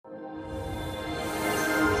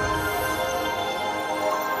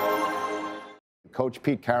Coach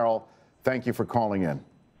Pete Carroll, thank you for calling in.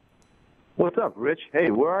 What's up, Rich? Hey,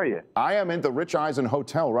 where are you? I am in the Rich Eisen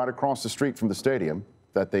Hotel right across the street from the stadium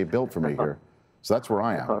that they built for me here. So that's where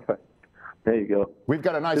I am. All right. There you go. We've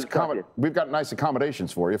got nice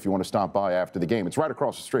accommodations for you if you want to stop by after the game. It's right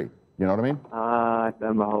across the street. You know what I mean? I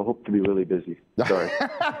hope to be really busy. Sorry.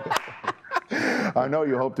 I know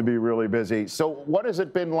you hope to be really busy. So what has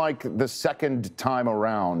it been like the second time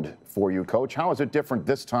around for you, Coach? How is it different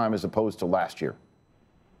this time as opposed to last year?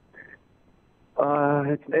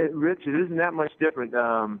 Rich, it isn't that much different.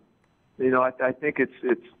 I think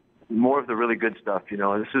it's more of the really good stuff.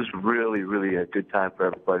 This is really, really a good time for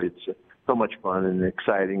everybody. It's so much fun and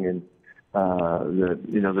exciting, and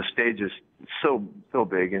the stage is so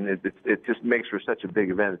big, and it just makes for such a big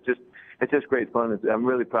event. It's just great fun. I'm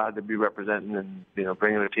really proud to be representing and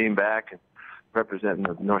bringing the team back and representing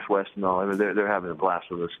the Northwest and all. I mean, they're having a blast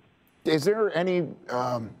with us. Is there any?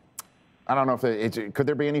 I don't know if could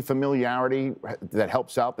there be any familiarity that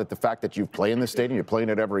helps out that the fact that you've played in the stadium, you're playing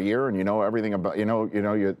it every year, and you know everything about you know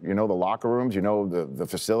the locker rooms, you know the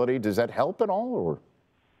facility. Does that help at all, or?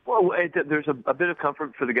 Well, there's a bit of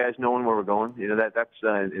comfort for the guys knowing where we're going. That's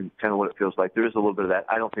kind of what it feels like. There is a little bit of that.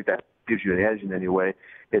 I don't think that gives you an edge in any way.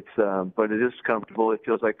 But it is comfortable. It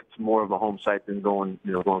feels like it's more of a home site than going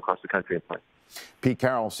across the country and playing. Pete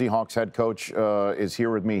Carroll, Seahawks head coach, is here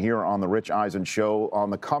with me here on the Rich Eisen Show. On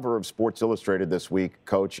the cover of Sports Illustrated this week,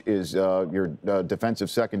 Coach, is your defensive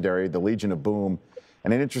secondary, the Legion of Boom.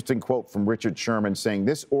 And an interesting quote from Richard Sherman saying,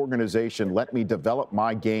 "This organization let me develop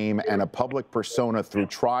my game and a public persona through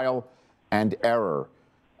trial and error."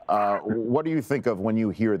 What do you think of when you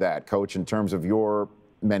hear that, Coach, in terms of your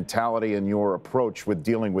mentality and your approach with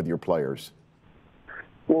dealing with your players?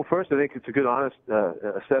 Well, first, I think it's a good, honest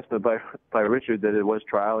assessment by Richard that it was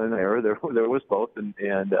trial and error. There was both, and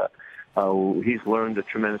he's learned a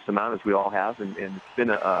tremendous amount, as we all have, and it's been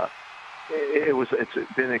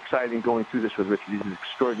it's been exciting going through this with Richard. He's an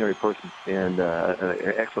extraordinary person and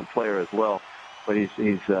an excellent player as well. But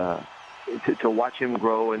to watch him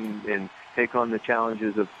grow and take on the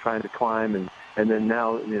challenges of trying to climb and then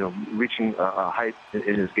now reaching a height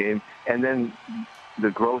in his game, and then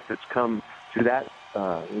the growth that's come to that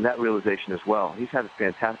realization as well. He's had a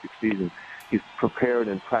fantastic season. He's prepared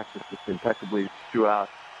and practiced this impeccably throughout.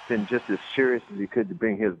 Been just as serious as he could to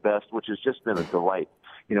bring his best, which has just been a delight.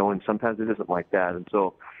 And sometimes it isn't like that. And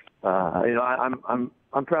so,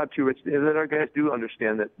 I'm proud too, Rich, that our guys do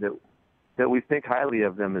understand that we think highly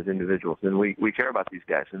of them as individuals, and we care about these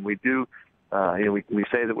guys, and we do. We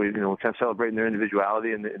say that we're kind of celebrating their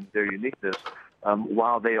individuality and their uniqueness,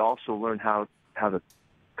 while they also learn how to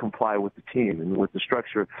comply with the team and with the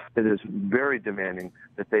structure that is very demanding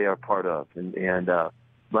that they are part of.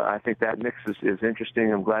 But I think that mix is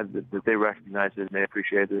interesting. I'm glad that they recognize it and they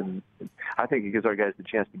appreciate it. And I think it gives our guys the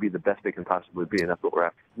chance to be the best they can possibly be, and that's what we're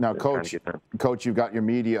after. Now, Coach, you've got your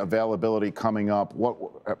media availability coming up.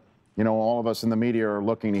 All of us in the media are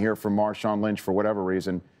looking to hear from Marshawn Lynch for whatever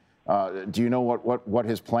reason. Do you know what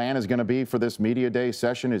his plan is going to be for this media day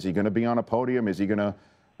session? Is he going to be on a podium? Is he going to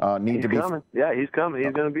need to be? Yeah, he's coming.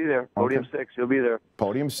 He's going to be there. Podium 6. He'll be there.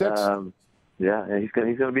 Podium 6. Yeah, and he's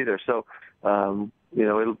going to be there. So.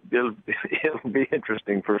 It'll be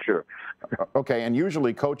interesting for sure. Okay, and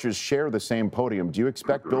usually coaches share the same podium. Do you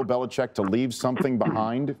expect Bill Belichick to leave something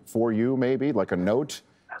behind for you, maybe like a note?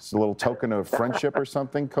 It's a little token of friendship or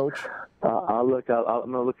something, Coach? I'm going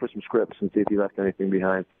to look for some scripts and see if he left anything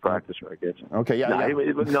behind practice, I guess. Okay, yeah.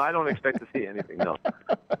 No, I don't expect to see anything, no.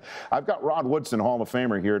 I've got Rod Woodson, Hall of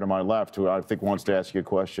Famer, here to my left, who I think wants to ask you a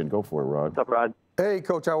question. Go for it, Rod. What's up, Rod? Hey,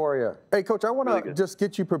 Coach, how are you? Hey, Coach, I want to just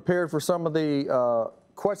get you prepared for some of the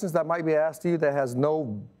questions that might be asked to you that has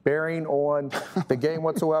no bearing on the game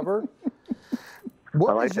whatsoever.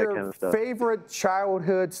 What is your kind of favorite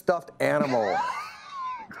childhood stuffed animal?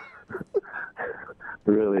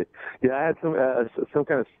 Really? Yeah, I had some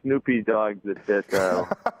kind of Snoopy dog that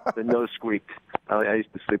the nose squeaked. I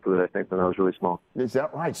used to sleep with it, I think, when I was really small. Is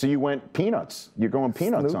that right? So you went Peanuts. You're going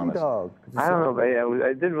Peanuts Snoopy on us. Dog. I don't know.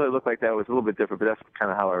 It didn't really look like that. It was a little bit different, but that's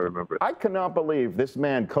kind of how I remember it. I cannot believe this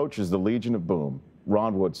man coaches the Legion of Boom,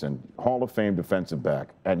 Ron Woodson, Hall of Fame defensive back,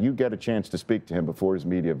 and you get a chance to speak to him before his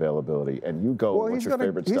media availability, and you go, what's your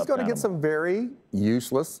favorite stuffed animal? He's going to get some very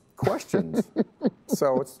useless questions.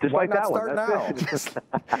 So it's just why like not that start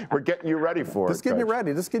now? We're getting you ready for it. Just getting you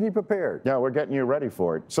ready. Just getting you prepared. Yeah, we're getting you ready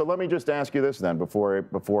for it. So let me just ask you this then before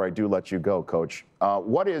I do let you go, Coach.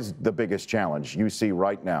 What is the biggest challenge you see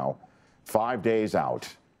right now, 5 days out,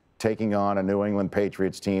 taking on a New England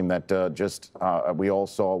Patriots team that we all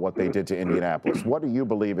saw what they did to Indianapolis? What do you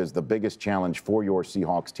believe is the biggest challenge for your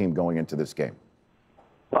Seahawks team going into this game?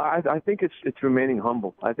 Well, I think it's remaining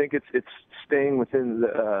humble. I think it's staying within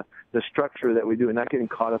the structure that we do and not getting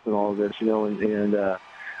caught up in all of this, and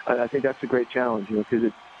I think that's a great challenge,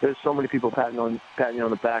 because there's so many people patting you on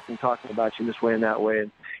the back and talking about you this way and that way,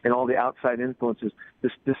 and all the outside influences.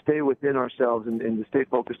 To stay within ourselves and to stay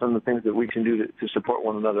focused on the things that we can do to support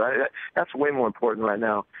one another. That's way more important right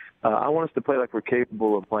now. I want us to play like we're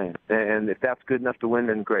capable of playing, and if that's good enough to win,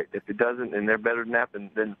 then great. If it doesn't, and they're better than that,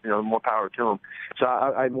 then more power to them. So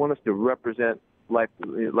I want us to represent like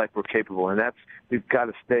we're capable, and we've got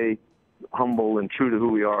to stay humble and true to who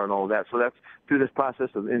we are and all of that. So that's through this process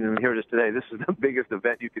and here it is today. This is the biggest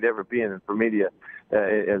event you could ever be in for media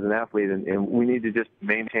as an athlete, and we need to just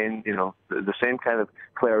maintain, the same kind of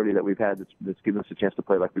clarity that we've had that's given us a chance to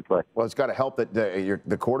play like we play. Well, it's got to help that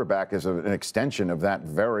the quarterback is an extension of that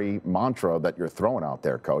very mantra that you're throwing out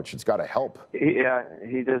there, Coach. It's got to help. Yeah,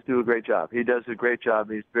 he does do a great job. He does a great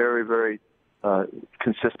job. He's very, very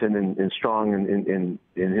consistent and strong in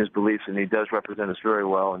his beliefs, and he does represent us very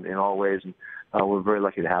well in all ways, and we're very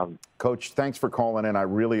lucky to have him. Coach, thanks for calling in. I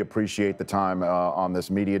really appreciate the time on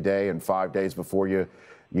this media day and 5 days before you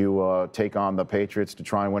take on the Patriots to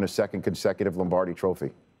try and win a second consecutive Lombardi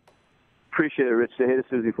Trophy. Appreciate it, Rich. Say hey to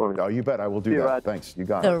Susie for me. Oh, you bet. I will do that. Rod. Thanks. You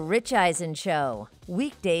got it. The Rich Eisen Show,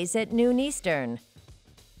 weekdays at noon Eastern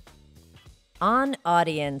on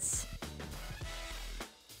Audience.